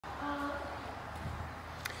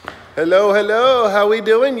Hello, hello, how we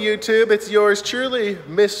doing, YouTube? It's yours truly,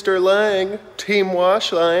 Mr. Lange, Team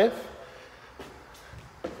Wash Life,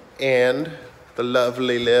 and the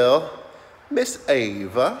lovely little Miss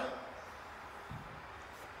Ava.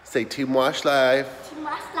 Say Team Wash Life. Team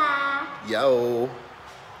Wash Life. Yo.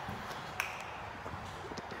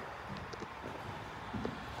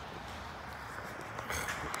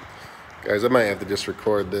 Guys, I might have to just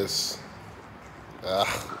record this.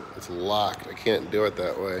 It's locked. I can't do it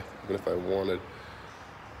that way, even if I wanted.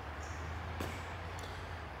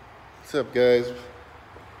 What's up, guys?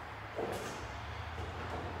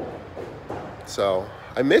 So,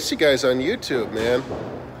 I miss you guys on YouTube, man.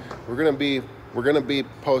 We're gonna be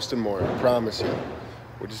posting more, I promise you.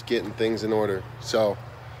 We're just getting things in order. So,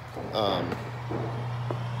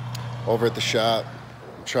 over at the shop,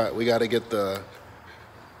 we gotta get the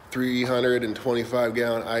 325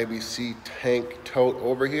 gallon IBC tank tote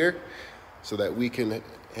over here so that we can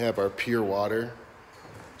have our pure water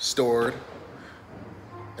stored.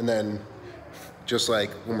 And then just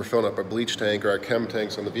like when we're filling up our bleach tank or our chem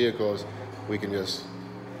tanks on the vehicles, we can just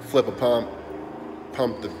flip a pump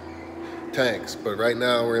the tanks. But right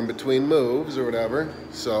now we're in between moves or whatever,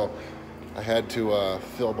 so I had to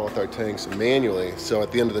fill both our tanks manually. So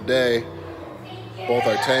at the end of the day, both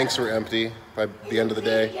our tanks were empty by the end of the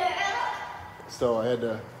day. So I had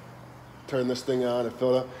to turn this thing on and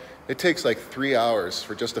fill it up. It takes like 3 hours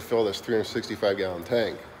for just to fill this 365 gallon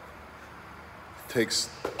tank. It takes.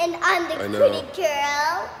 And I'm the pretty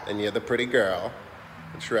girl. And you're the pretty girl.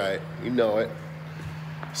 That's right. You know it.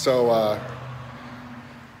 So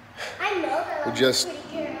I know that I'm the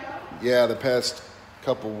pretty girl. Yeah, the past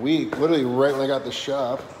couple weeks, literally right when I got the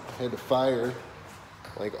shop, I had to fire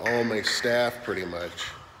like all my staff pretty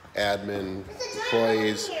much. Admin,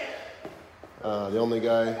 employees. The only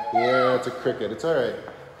guy, yeah, it's a cricket. It's all right.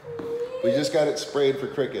 We just got it sprayed for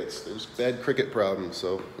crickets. There's bad cricket problems,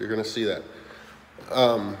 so you're gonna see that.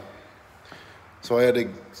 So I had to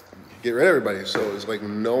get rid of everybody. So it was like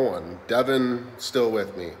no one. Devin still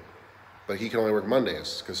with me, but he can only work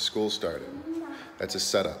Mondays because school started. That's his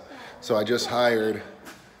setup. So I just hired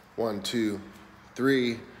 1, 2,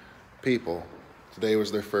 3 people. Today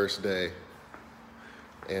was their first day.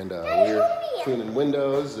 And we were cleaning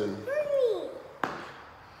windows and...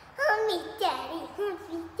 Hold me, Daddy. Hold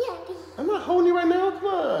me, Daddy. I'm not holding you right now, come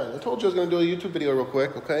on. I told you I was gonna do a YouTube video real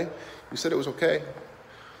quick, okay? You said it was okay.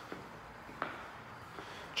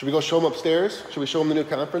 Should we go show them upstairs? Should we show them the new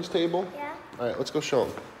conference table? Yeah. All right, let's go show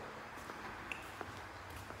them.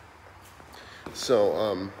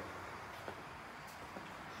 So,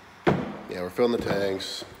 yeah, we're filling the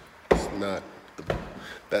tanks. It's not the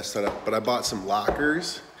best setup, but I bought some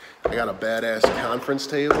lockers. I got a badass conference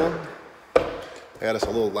table. I got us a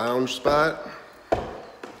little lounge spot.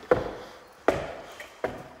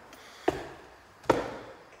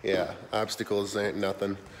 Yeah, obstacles ain't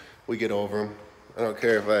nothing. We get over them. I don't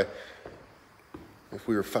care if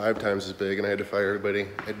we were 5 times as big and I had to fire everybody,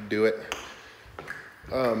 I'd do it.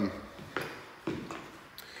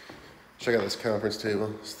 Check out this conference table.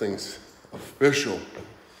 This thing's official.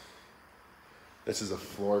 This is a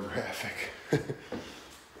floor graphic.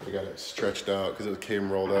 I got it stretched out because it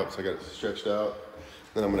came rolled up, so I got it stretched out.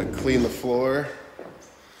 Then I'm gonna clean the floor,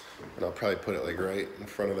 and I'll probably put it like right in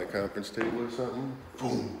front of that conference table or something.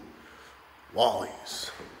 Boom,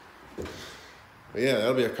 Wally's. But yeah,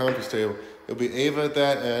 that'll be a conference table. It'll be Ava at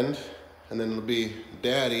that end, and then it'll be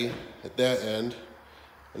Daddy at that end,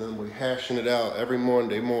 and then we'll be hashing it out every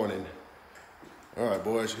Monday morning. All right,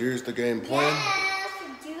 boys, here's the game plan. Yes,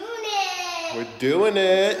 we're doing it. We're doing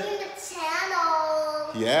it. We're doing the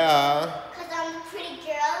channel. Yeah. Because I'm the pretty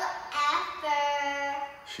girl ever.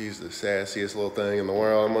 She's the sassiest little thing in the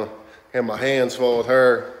world. I'm gonna have my hands full with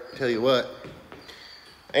her. Tell you what,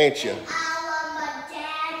 ain't you? I love my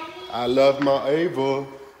daddy. I love my Ava.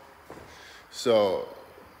 So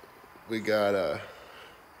we got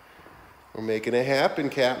we're making it happen,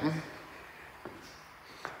 Captain.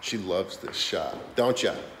 She loves this shop, don't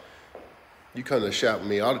ya? You come to the shop with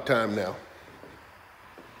me all the time now.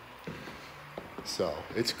 So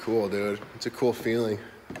it's cool, dude. It's a cool feeling.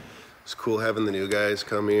 It's cool having the new guys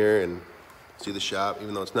come here and see the shop,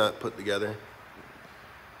 even though it's not put together.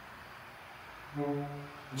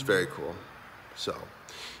 It's very cool. So,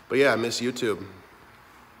 but yeah, I miss YouTube.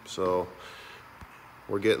 So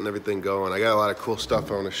we're getting everything going. I got a lot of cool stuff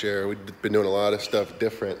I want to share. We've been doing a lot of stuff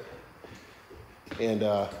different. And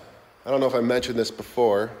I don't know if I mentioned this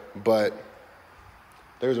before, but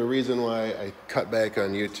there's a reason why I cut back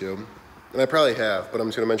on YouTube. And I probably have, but I'm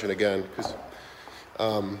just gonna mention it again, because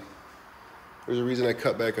there's a reason I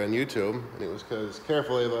cut back on YouTube, and it was because,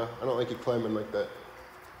 careful Ava, I don't like you climbing like that.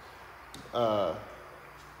 because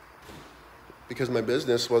my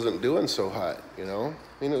business wasn't doing so hot, you know?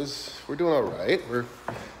 I mean, we're doing all right. We're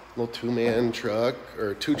a little two-man truck,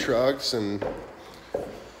 or 2 trucks,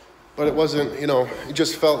 but it wasn't, you know, it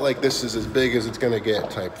just felt like this is as big as it's gonna get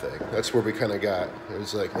type thing. That's where we kind of got. It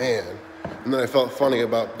was like, man. And then I felt funny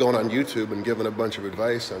about going on YouTube and giving a bunch of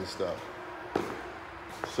advice on stuff.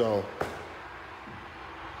 So,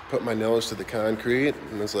 put my nose to the concrete,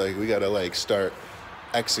 and it's like, we gotta like start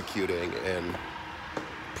executing and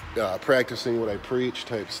practicing what I preach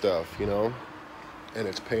type stuff, you know? And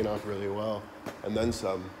it's paying off really well. And then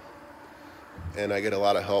some. And I get a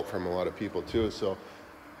lot of help from a lot of people too, so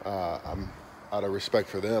I'm, out of respect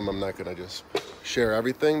for them, I'm not gonna just share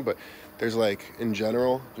everything, but there's like, in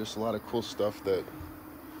general, just a lot of cool stuff a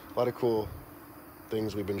lot of cool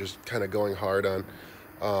things we've been just kind of going hard on.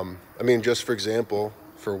 I mean, just for example,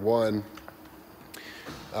 for one,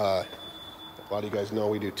 a lot of you guys know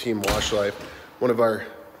we do Team Wash Life. One of our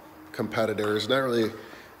competitors, not really,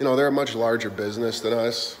 you know, they're a much larger business than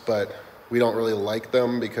us, but we don't really like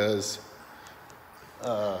them because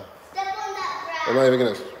I'm not even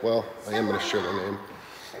gonna, well, I am gonna share their name.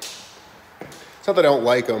 It's not that I don't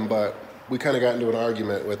like them, but we kind of got into an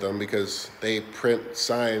argument with them because they print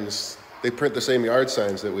signs, they print the same yard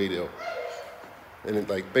signs that we do. And it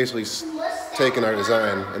like basically taking our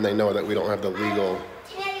design, and they know that we don't have the legal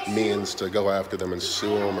means to go after them and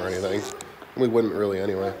sue them or anything. We wouldn't really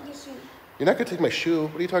anyway. You're not gonna take my shoe,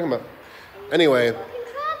 what are you talking about? Anyway,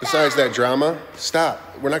 besides that drama, stop.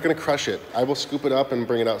 We're not gonna crush it. I will scoop it up and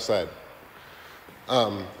bring it outside.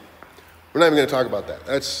 We're not even gonna talk about that.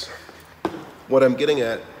 That's what I'm getting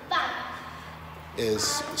at,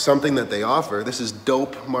 is something that they offer. This is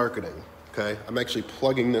dope marketing, okay? I'm actually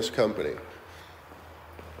plugging this company.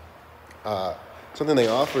 Something they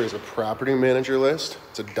offer is a property manager list.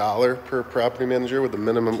 It's $1 per property manager with a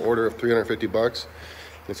minimum order of $350.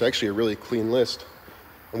 It's actually a really clean list,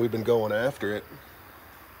 and we've been going after it.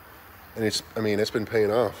 And it's been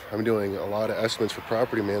paying off. I'm doing a lot of estimates for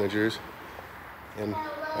property managers, and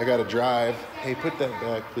I gotta drive. Hey, put that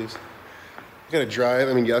back, please. I gotta drive.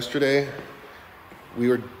 I mean, yesterday,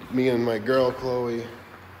 me and my girl, Chloe,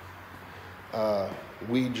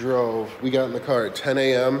 we got in the car at 10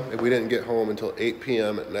 a.m. and we didn't get home until 8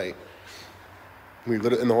 p.m. at night. And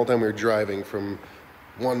the whole time we were driving from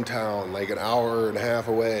one town, like an hour and a half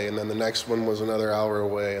away, and then the next one was another hour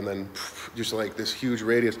away, and then just like this huge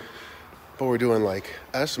radius. But we're doing like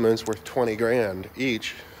estimates worth 20 grand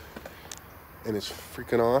each, and it's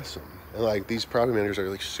freaking awesome. And like these property managers are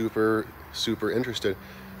like super, super interested.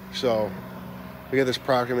 So we got this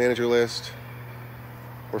property manager list.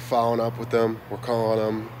 We're following up with them. We're calling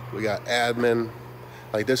them. We got admin.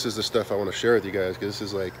 Like, this is the stuff I want to share with you guys, because this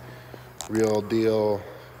is like real deal,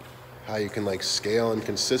 how you can like scale and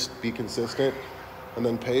be consistent, and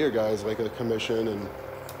then pay your guys like a commission and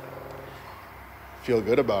feel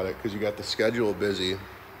good about it because you got the schedule busy,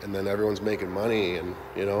 and then everyone's making money. And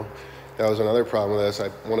you know, that was another problem with this. I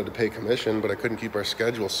wanted to pay commission, but I couldn't keep our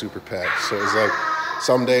schedule super packed. So it was like,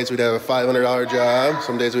 some days we'd have a $500 job,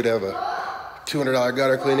 some days we'd have a $200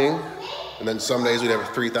 gutter cleaning, and then some days we'd have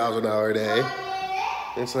a $3,000 a day.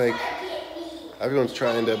 And it's like, everyone's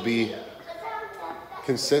trying to be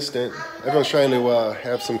consistent. Everyone's trying to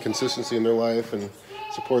have some consistency in their life and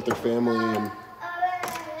support their family, and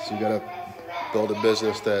so you gotta build a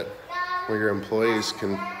business where your employees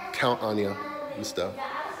can count on you and stuff.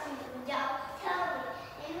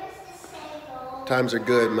 Times are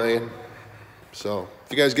good, man. So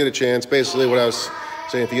if you guys get a chance, basically what I was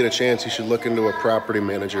saying, if you get a chance, you should look into a property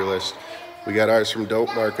manager list. We got ours from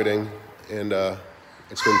Dope Marketing, and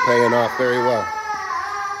it's been paying off very well.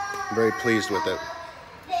 I'm very pleased with it.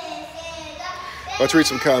 Let's read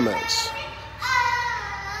some comments.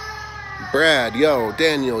 Brad, yo.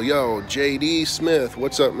 Daniel, yo. JD Smith,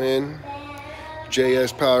 what's up, man?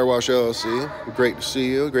 JS Power Wash LLC, great to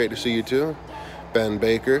see you. Great to see you too. Ben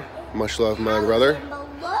Baker, much love, my brother.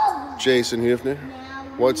 Jason Hufner,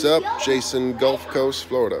 what's up? Jason, Gulf Coast,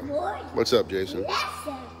 Florida. What's up, Jason?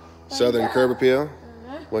 Southern Curb Appeal,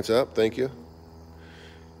 what's up? Thank you.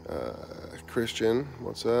 Christian,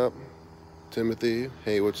 what's up? Timothy,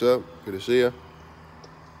 hey, what's up? Good to see you.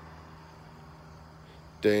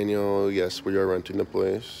 Daniel, yes, we are renting the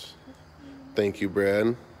place. Thank you,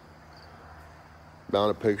 Brad.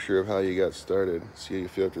 Found a picture of how you got started. See how you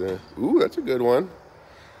feel after that. Ooh, that's a good one.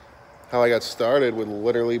 How I got started would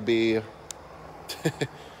literally be,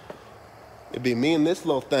 it'd be me and this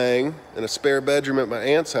little thing in a spare bedroom at my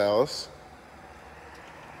aunt's house,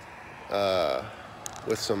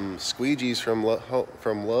 with some squeegees from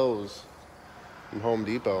Lowe's, from Home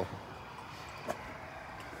Depot.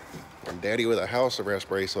 And Daddy with a house arrest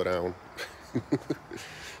bracelet on.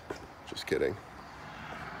 Just kidding.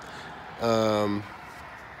 Oh,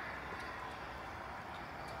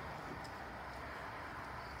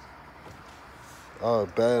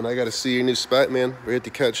 Ben, I gotta see your new spot, man. We have to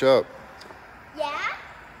catch up. Yeah?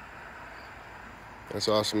 That's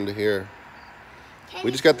awesome to hear.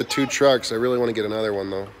 We just got the 2 trucks. I really want to get another one,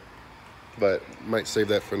 though. But might save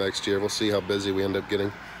that for next year. We'll see how busy we end up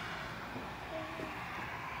getting.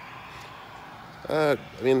 I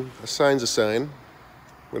mean, a sign's a sign.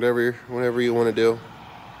 Whatever you want to do.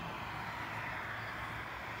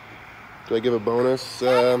 Do I give a bonus?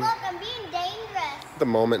 Daddy, look, I'm being dangerous. At the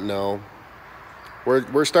moment, no. We're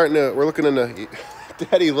looking into.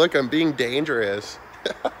 Daddy, look, I'm being dangerous.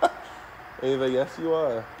 Ava, yes, you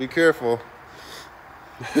are. Be careful.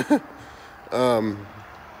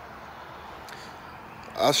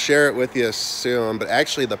 I'll share it with you soon. But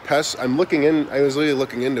actually, the pest. I was really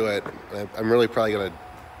looking into it. I'm really probably gonna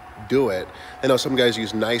do it. I know some guys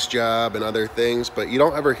use Nice Job and other things, but you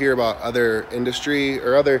don't ever hear about other industry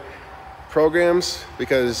or other programs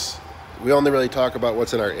because we only really talk about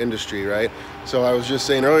what's in our industry, right? So I was just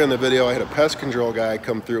saying earlier in the video, I had a pest control guy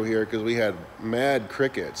come through here because we had mad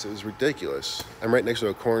crickets. It was ridiculous. I'm right next to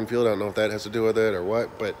a cornfield. I don't know if that has to do with it or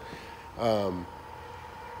what, but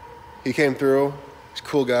he came through. He's a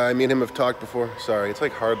cool guy. Me and him have talked before. Sorry, it's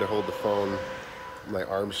like hard to hold the phone, my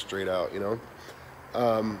arms straight out, you know?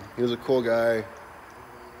 He was a cool guy.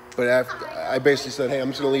 But after, I basically said, hey, I'm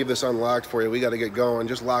just gonna leave this unlocked for you. We gotta get going.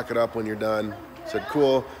 Just lock it up when you're done. I said,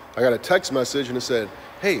 cool. I got a text message and it said,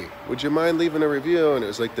 hey, would you mind leaving a review? And it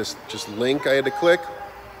was like this just link I had to click.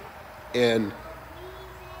 And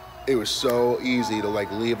it was so easy to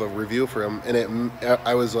like leave a review for him. And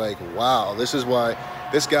I was like, wow, this is why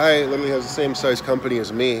this guy literally has the same size company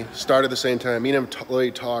as me, started the same time. Me and him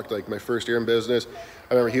literally talked like my first year in business.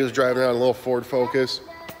 I remember he was driving around a little Ford Focus.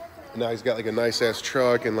 Now he's got like a nice ass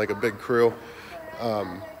truck and like a big crew.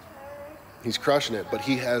 He's crushing it, but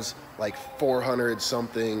he has like 400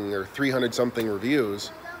 something or 300 something reviews.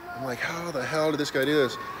 I'm like, how the hell did this guy do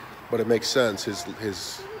this? But it makes sense.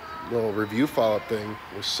 His little review follow-up thing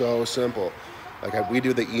was so simple. Like we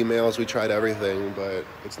do the emails, we tried everything, but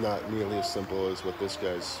it's not nearly as simple as what this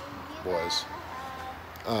guy's was.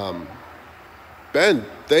 Ben,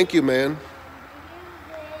 thank you, man.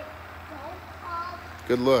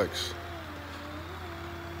 Good looks.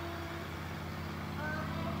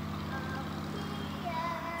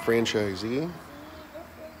 Franchisee?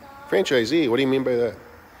 Franchisee, what do you mean by that?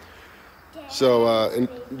 So, and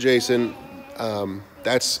Jason,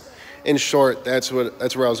 that's, in short, that's where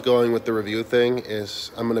I was going with the review thing, is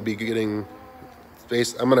I'm going to be getting,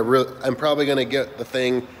 I'm probably going to get the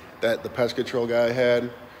thing that the pest control guy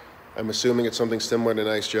had. I'm assuming it's something similar to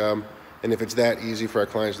Nice Job. And if it's that easy for our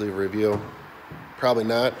clients to leave a review, probably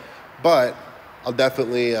not. But I'll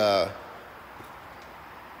definitely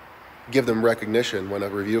give them recognition when a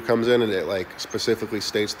review comes in and it like specifically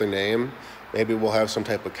states their name. Maybe we'll have some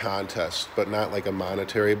type of contest, but not like a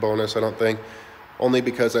monetary bonus, I don't think. Only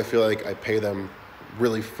because I feel like I pay them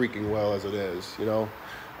really freaking well as it is, you know?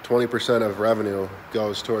 20% of revenue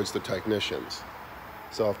goes towards the technicians.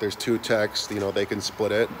 So if there's 2 techs, you know, they can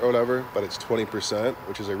split it or whatever, but it's 20%,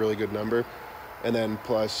 which is a really good number. And then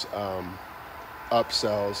plus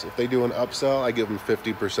upsells. If they do an upsell, I give them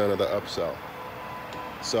 50% of the upsell.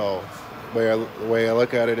 So the way I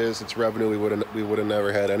look at it is it's revenue we would have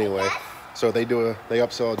never had anyway. So they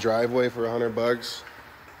upsell a driveway for $100.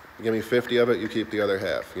 You give me 50 of it, you keep the other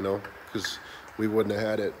half, you know, because we wouldn't have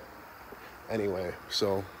had it anyway.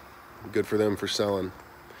 So good for them for selling.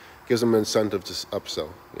 Gives them an incentive to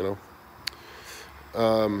upsell, you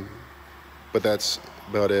know. But that's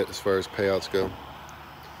about it as far as payouts go.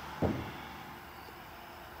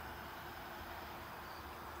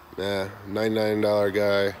 Nah, $99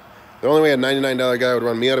 guy. The only way a $99 guy would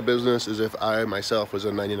run me out of business is if I myself was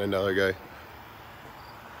a $99 guy.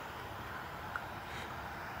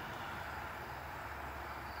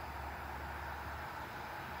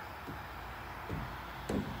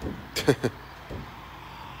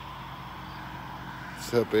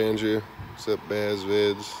 What's up, Andrew? What's up, Baz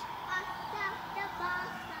Vids?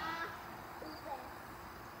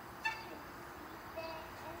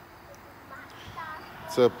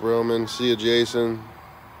 What's up, Roman? See you, Jason.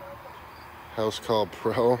 House Call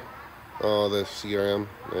Pro. Oh, the CRM.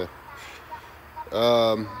 Yeah.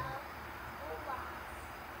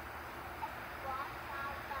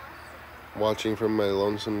 Watching from my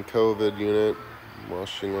lonesome COVID unit.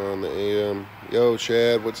 Washing on the AM. Yo,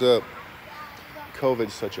 Chad, what's up?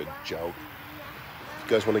 COVID's such a joke. You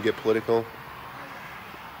guys want to get political?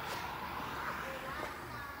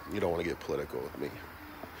 You don't want to get political with me.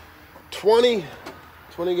 20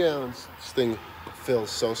 gallons. This thing fills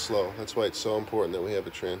so slow. That's why it's so important that we have a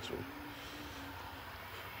transfer.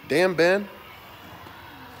 Damn, Ben.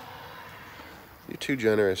 You're too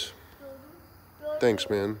generous. Thanks,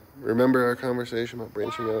 man. Remember our conversation about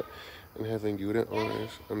branching out and having unit owners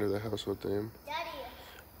under the household theme?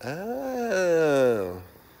 Oh.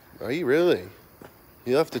 Are you really?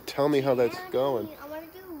 You'll have to tell me how that's going. I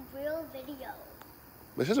want to do a real video.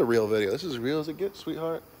 This is a real video. This is as real as it gets,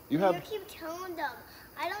 sweetheart. You keep telling them.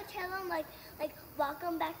 I don't tell them like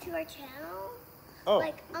welcome back to our channel. Oh.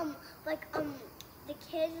 The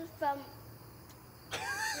kids from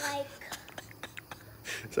like.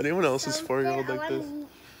 Is anyone else's 4-year-old like this?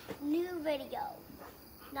 New video.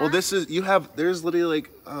 Well, this is there's literally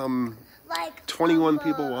like 21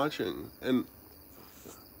 people watching, and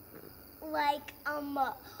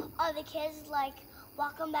are the kids like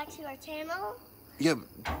welcome back to our channel? Yeah.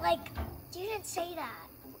 Like, you didn't say that.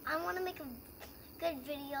 I want to make a good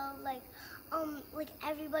video like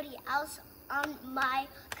everybody else on my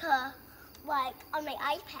on my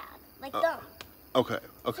iPad, like them. Okay.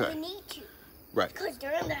 So we need to. Right. Because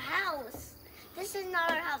they're in their house. This is not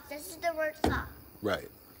our house. This is the workshop. Right.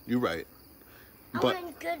 You're right. I want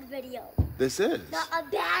a good video. This is. Not a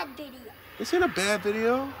bad video. This ain't a bad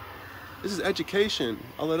video. This is education.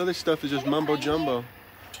 All that other stuff is just mumbo jumbo.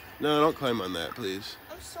 No, don't climb on that, please.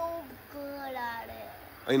 I'm so good at it.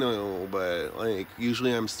 I know, but like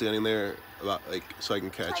usually I'm standing there so I can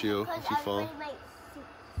catch you if you fall.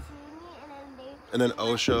 And then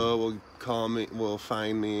OSHA will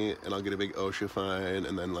find me, and I'll get a big OSHA fine,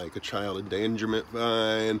 and then like a child endangerment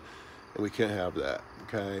fine, and we can't have that,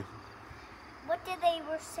 okay? What did they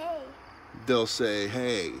say? They'll say,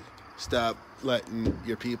 hey, stop letting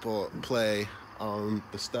your people play on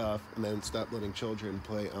the stuff, and then stop letting children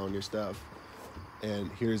play on your stuff,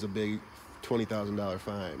 and here's a big $20,000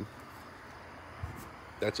 fine.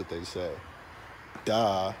 That's what they say.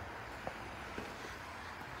 Duh.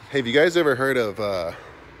 Hey, have you guys ever heard of,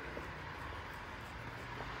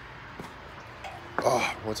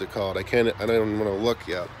 what's it called? I don't even want to look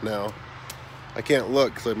yet now. I can't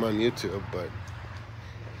look because I'm on YouTube, but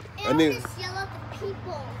anyone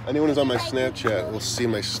who's on my Snapchat will see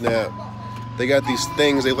my Snap. They got these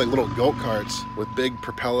things, they have like little go-karts with big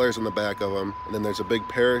propellers in the back of them, and then there's a big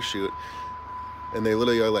parachute, and they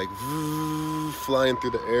literally are like flying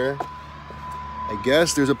through the air. I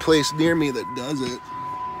guess there's a place near me that does it.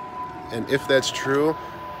 And if that's true,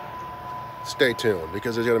 stay tuned,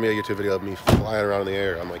 because there's gonna be a YouTube video of me flying around in the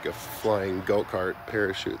air on like a flying go-kart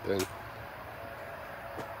parachute thing.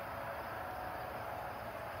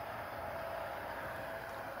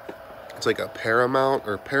 It's like a Paramount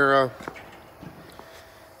or para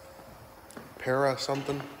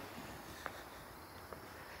something.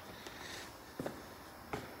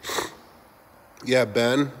 Yeah,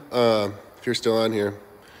 Ben, if you're still on here,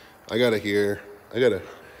 I'm gonna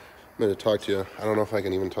talk to you. I don't know if I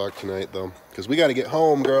can even talk tonight though, because we gotta get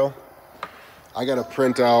home, girl. I gotta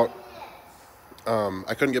print out,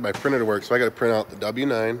 I couldn't get my printer to work, so I gotta print out the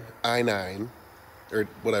W9, I9, or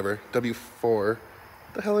whatever, W4.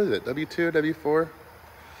 What the hell is it? W2, W4?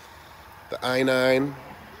 The I9,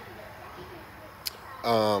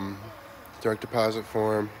 direct deposit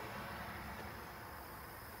form,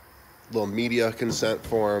 little media consent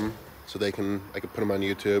form, so I can put them on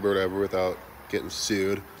YouTube or whatever without getting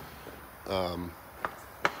sued.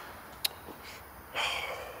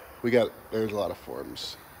 There's a lot of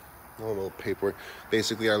forms, a little paperwork.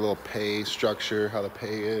 Basically, our little pay structure, how the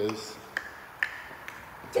pay is,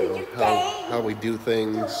 how we do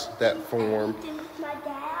things, that form.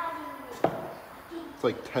 It's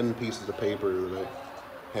like 10 pieces of paper that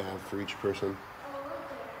I have for each person.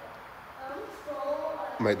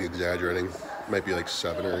 Might be exaggerating. Might be like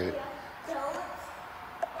 7 or 8.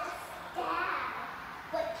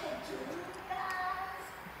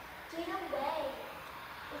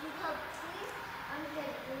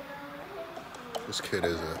 This kid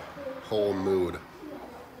is a whole mood.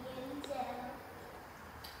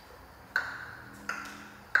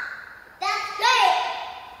 That's great!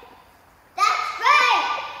 That's great!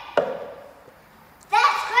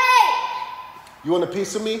 That's great! You want a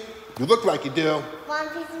piece of me? You look like you do. Want a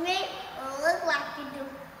piece of me? Or look like you do.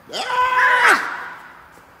 Ah!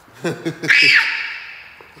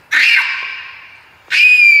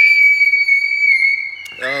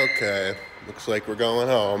 Okay, looks like we're going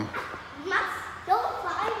home. No,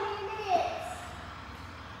 5 minutes.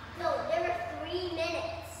 No, there were 3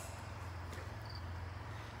 minutes.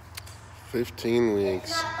 15 weeks.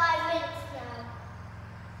 It's not 5 minutes now.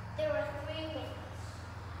 There were 3 minutes.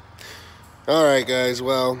 All right, guys.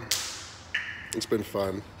 Well, it's been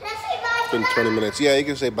fun. Can I say bye? It's been 20 minutes. Yeah, you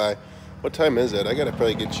can say bye. What time is it? I gotta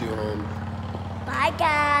probably get you home. Bye,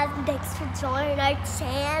 guys. Thanks for joining our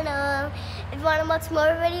channel. If you want to watch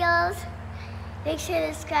more videos, make sure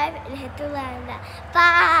to subscribe and hit the like button.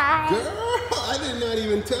 Bye. Girl, I did not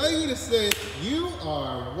even tell you to say it. You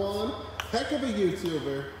are one heck of a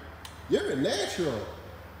YouTuber. You're a natural.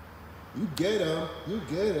 You get them. You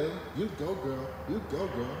get them. You go, girl. You go,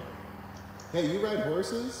 girl. Hey, you ride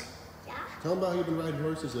horses? Yeah. Tell them about how you've been riding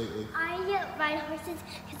horses lately. I ride horses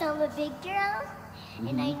because I'm a big girl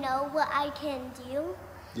and I know what I can do.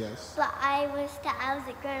 Yes. But I wish that I was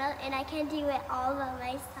a girl and I can do it all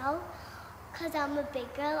by myself because I'm a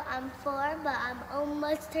big girl. I'm 4, but I'm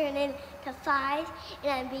almost turning to 5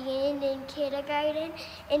 and I'm beginning in kindergarten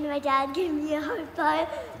and my dad gave me a hard time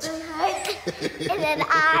and then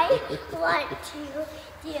I want to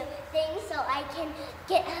do things so I can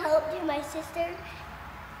get help to my sister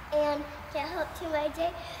and get help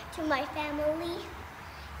to my family.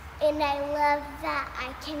 And I love that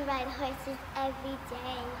I can ride horses every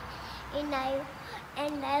day.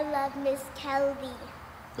 And I love Miss Kelly.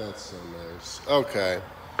 That's so nice. Okay.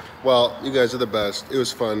 Well, you guys are the best. It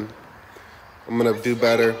was fun. I'm gonna do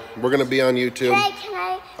better. We're gonna be on YouTube Can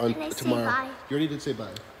I tomorrow. say bye? You already did say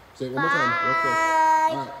bye. Say it one more time, real quick.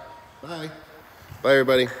 All right. Bye. Bye,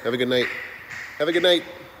 everybody. Have a good night. Have a good night.